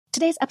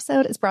Today's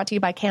episode is brought to you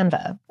by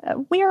Canva.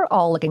 We're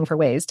all looking for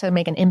ways to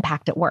make an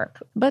impact at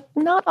work, but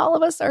not all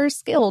of us are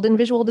skilled in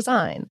visual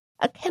design.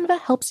 Canva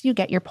helps you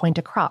get your point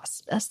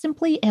across,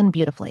 simply and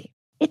beautifully.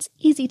 It's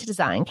easy to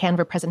design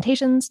Canva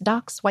presentations,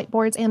 docs,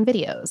 whiteboards, and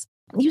videos.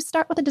 You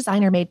start with a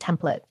designer-made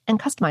template and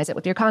customize it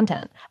with your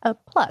content.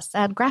 Plus,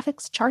 add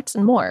graphics, charts,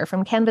 and more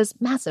from Canva's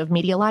massive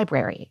media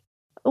library.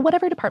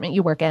 Whatever department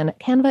you work in,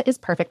 Canva is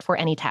perfect for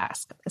any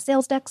task.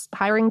 Sales decks,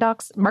 hiring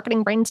docs,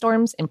 marketing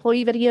brainstorms,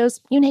 employee videos,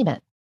 you name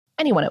it.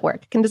 Anyone at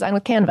work can design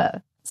with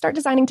Canva. Start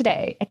designing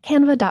today at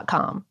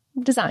canva.com.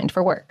 Designed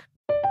for work.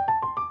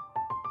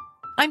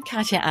 I'm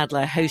Katya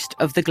Adler, host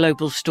of The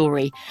Global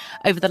Story.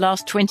 Over the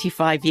last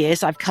 25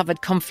 years, I've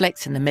covered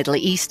conflicts in the Middle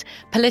East,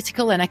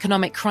 political and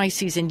economic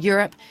crises in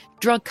Europe,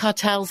 drug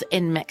cartels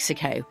in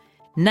Mexico.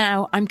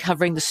 Now I'm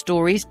covering the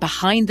stories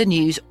behind the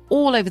news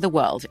all over the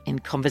world in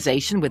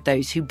conversation with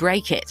those who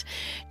break it.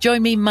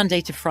 Join me Monday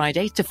to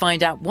Friday to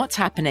find out what's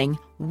happening,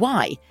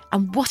 why,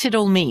 and what it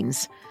all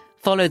means.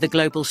 Follow The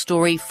Global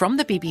Story from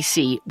the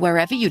BBC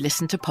wherever you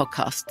listen to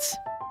podcasts.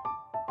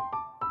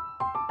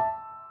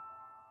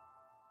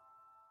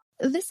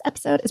 This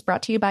episode is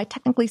brought to you by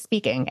Technically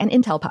Speaking, an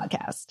Intel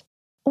podcast.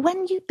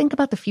 When you think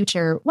about the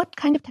future, what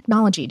kind of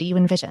technology do you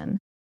envision?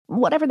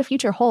 Whatever the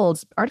future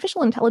holds,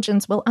 artificial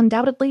intelligence will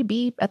undoubtedly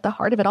be at the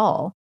heart of it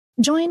all.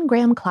 Join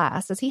Graham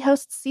Class as he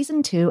hosts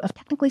Season 2 of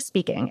Technically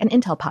Speaking, an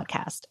Intel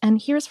podcast, and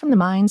hears from the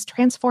minds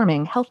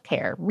transforming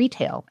healthcare,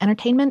 retail,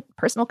 entertainment,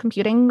 personal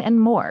computing,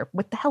 and more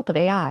with the help of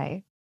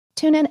AI.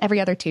 Tune in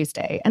every other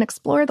Tuesday and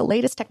explore the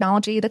latest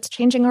technology that's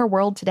changing our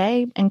world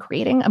today and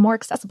creating a more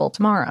accessible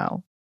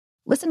tomorrow.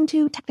 Listen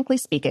to Technically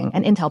Speaking,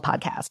 an Intel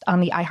podcast on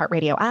the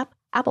iHeartRadio app,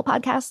 Apple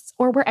Podcasts,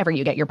 or wherever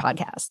you get your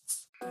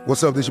podcasts.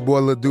 What's up, this your boy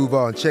Lil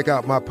Duval, and check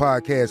out my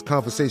podcast,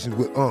 Conversations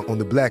with Unc, on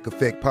the Black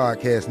Effect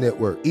Podcast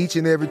Network. Each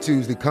and every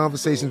Tuesday,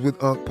 Conversations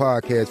with Unc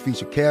podcast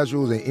feature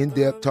casuals and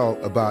in-depth talk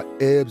about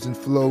ebbs and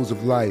flows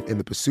of life and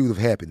the pursuit of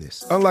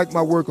happiness. Unlike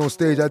my work on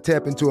stage, I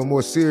tap into a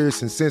more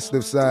serious and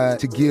sensitive side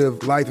to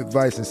give life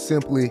advice and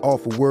simply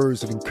offer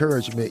words of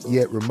encouragement,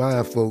 yet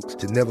remind folks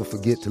to never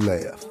forget to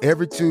laugh.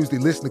 Every Tuesday,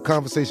 listen to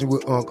Conversations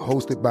with Unc,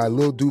 hosted by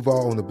Lil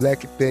Duval on the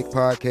Black Effect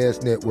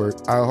Podcast Network,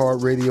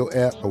 iHeartRadio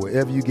app, or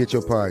wherever you get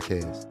your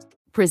podcasts.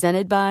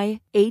 Presented by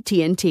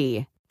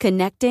AT&T.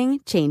 Connecting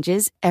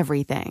changes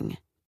everything.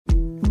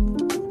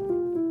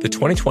 The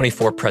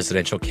 2024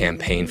 presidential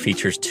campaign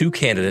features two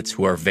candidates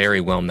who are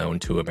very well known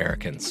to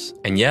Americans.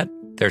 And yet,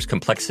 there's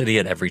complexity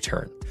at every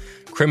turn.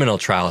 Criminal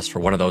trials for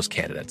one of those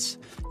candidates.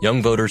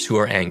 Young voters who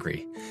are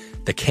angry.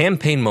 The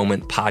Campaign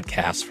Moment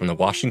podcast from the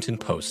Washington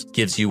Post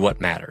gives you what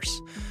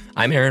matters.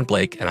 I'm Aaron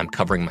Blake, and I'm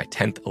covering my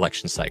 10th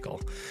election cycle.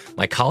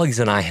 My colleagues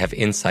and I have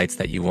insights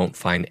that you won't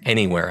find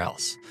anywhere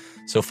else.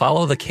 So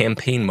follow The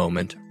Campaign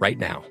Moment right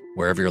now,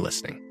 wherever you're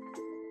listening.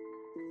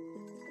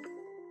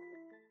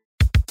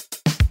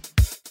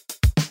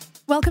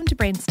 Welcome to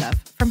Brain Stuff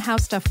from How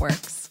Stuff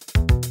Works.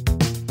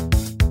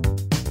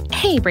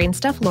 Hey, Brain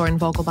Stuff, Lauren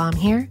Vogelbaum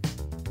here.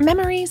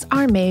 Memories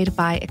are made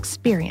by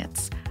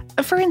experience.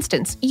 For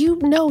instance, you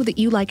know that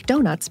you like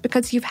donuts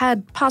because you've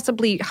had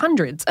possibly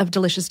hundreds of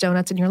delicious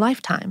donuts in your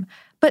lifetime.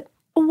 But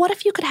what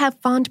if you could have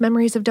fond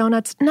memories of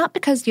donuts not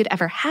because you'd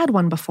ever had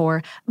one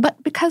before,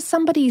 but because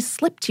somebody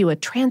slipped you a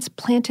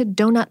transplanted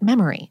donut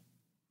memory?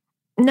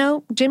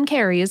 No, Jim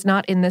Carrey is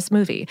not in this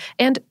movie.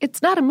 And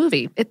it's not a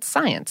movie, it's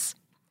science.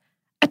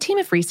 A team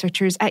of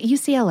researchers at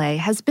UCLA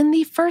has been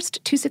the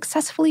first to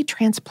successfully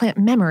transplant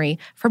memory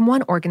from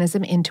one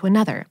organism into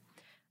another.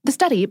 The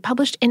study,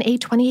 published in a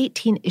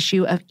 2018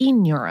 issue of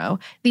eNeuro,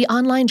 the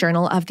online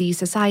journal of the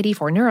Society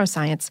for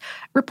Neuroscience,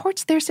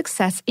 reports their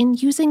success in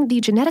using the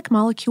genetic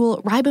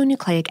molecule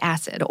ribonucleic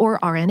acid, or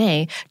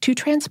RNA, to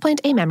transplant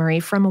a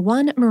memory from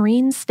one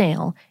marine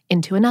snail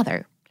into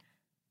another.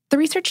 The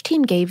research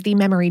team gave the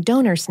memory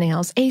donor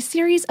snails a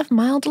series of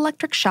mild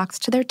electric shocks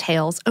to their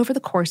tails over the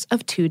course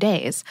of 2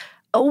 days.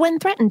 When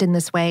threatened in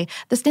this way,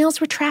 the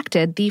snails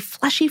retracted the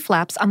fleshy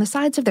flaps on the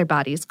sides of their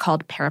bodies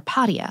called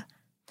parapodia.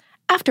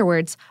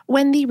 Afterwards,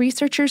 when the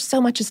researchers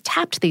so much as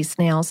tapped these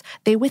snails,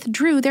 they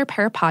withdrew their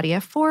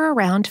parapodia for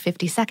around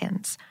 50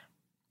 seconds.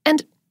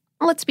 And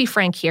let's be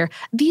frank here,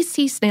 these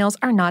sea snails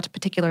are not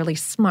particularly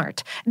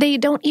smart. They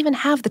don't even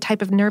have the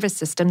type of nervous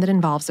system that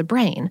involves a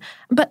brain.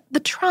 But the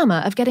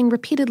trauma of getting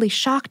repeatedly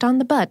shocked on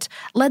the butt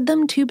led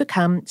them to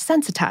become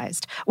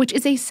sensitized, which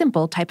is a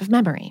simple type of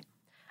memory.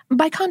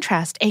 By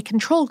contrast, a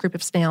control group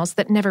of snails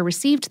that never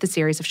received the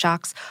series of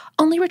shocks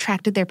only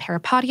retracted their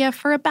parapodia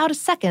for about a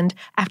second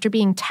after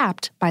being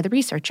tapped by the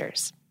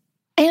researchers.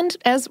 And,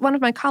 as one of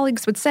my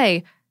colleagues would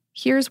say,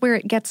 here's where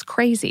it gets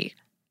crazy.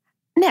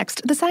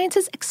 Next, the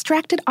scientists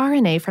extracted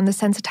RNA from the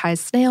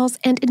sensitized snails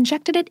and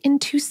injected it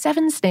into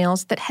 7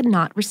 snails that had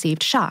not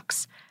received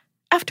shocks.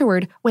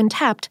 Afterward, when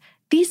tapped,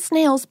 these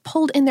snails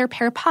pulled in their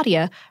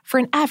parapodia for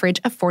an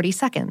average of 40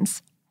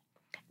 seconds.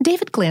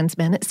 David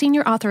Glanzman,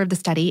 senior author of the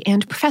study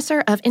and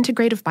professor of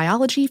integrative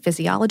biology,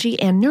 physiology,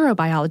 and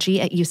neurobiology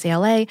at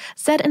UCLA,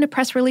 said in a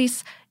press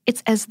release,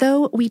 "It's as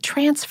though we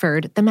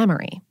transferred the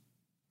memory."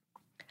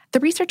 The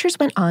researchers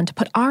went on to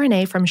put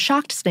RNA from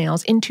shocked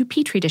snails into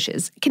petri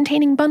dishes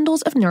containing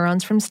bundles of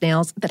neurons from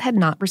snails that had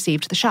not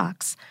received the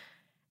shocks.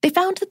 They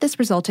found that this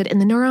resulted in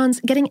the neurons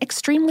getting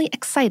extremely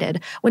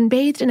excited when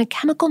bathed in a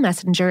chemical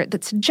messenger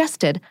that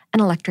suggested an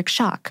electric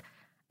shock.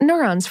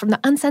 Neurons from the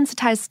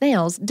unsensitized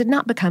snails did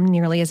not become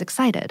nearly as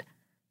excited.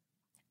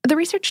 The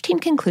research team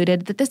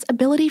concluded that this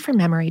ability for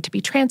memory to be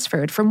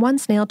transferred from one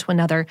snail to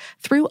another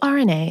through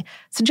RNA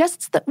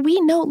suggests that we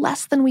know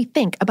less than we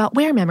think about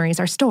where memories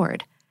are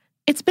stored.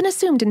 It's been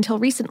assumed until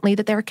recently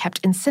that they are kept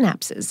in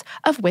synapses,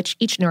 of which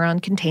each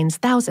neuron contains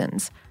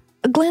thousands.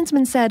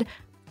 Glanzman said,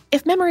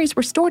 "If memories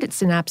were stored at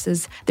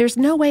synapses, there's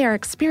no way our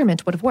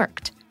experiment would have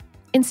worked."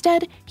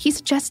 Instead, he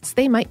suggests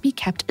they might be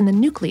kept in the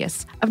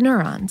nucleus of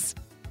neurons.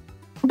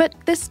 But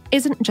this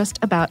isn't just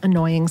about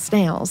annoying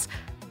snails.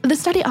 The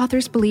study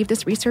authors believe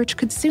this research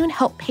could soon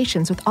help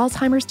patients with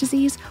Alzheimer's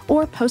disease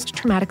or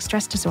post-traumatic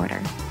stress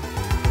disorder.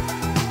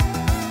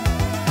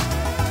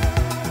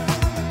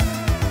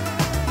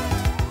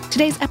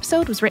 Today's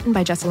episode was written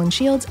by Jesselyn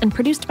Shields and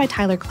produced by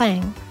Tyler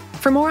Klang.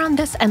 For more on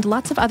this and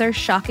lots of other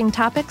shocking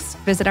topics,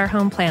 visit our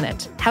home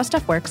planet,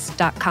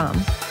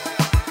 howstuffworks.com.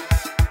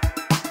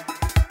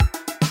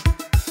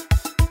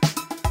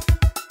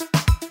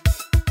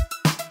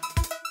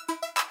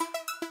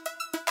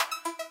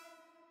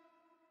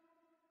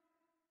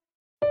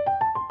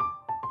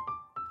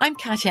 I'm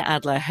Katya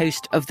Adler,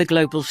 host of The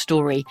Global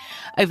Story.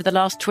 Over the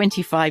last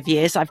 25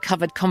 years, I've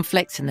covered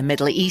conflicts in the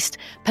Middle East,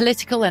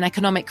 political and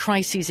economic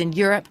crises in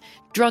Europe,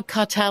 drug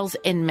cartels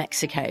in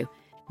Mexico.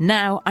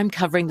 Now I'm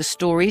covering the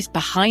stories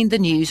behind the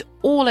news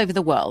all over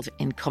the world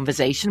in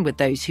conversation with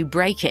those who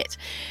break it.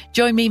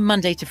 Join me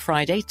Monday to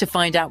Friday to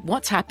find out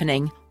what's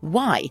happening,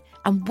 why,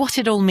 and what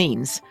it all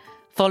means.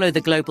 Follow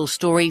The Global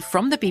Story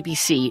from the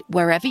BBC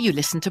wherever you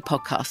listen to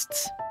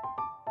podcasts.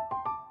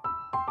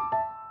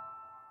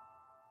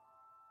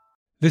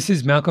 This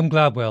is Malcolm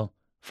Gladwell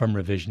from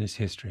Revisionist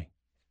History.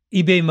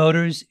 eBay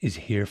Motors is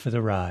here for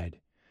the ride.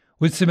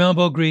 With some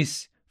elbow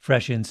grease,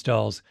 fresh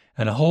installs,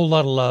 and a whole lot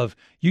of love,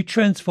 you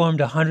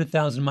transformed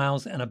 100,000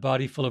 miles and a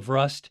body full of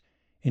rust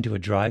into a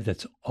drive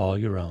that's all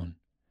your own.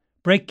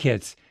 Brake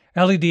kits,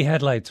 LED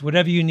headlights,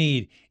 whatever you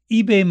need,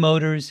 eBay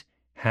Motors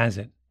has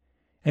it.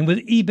 And with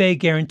eBay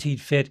Guaranteed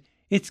Fit,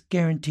 it's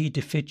guaranteed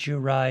to fit your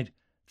ride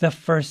the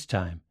first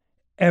time,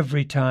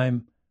 every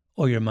time,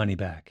 or your money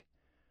back.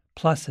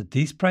 Plus, at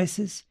these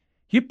prices,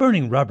 you're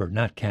burning rubber,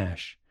 not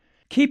cash.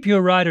 Keep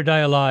your ride or die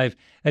alive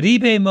at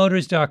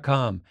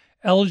ebaymotors.com.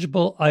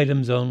 Eligible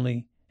items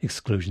only.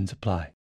 Exclusions apply.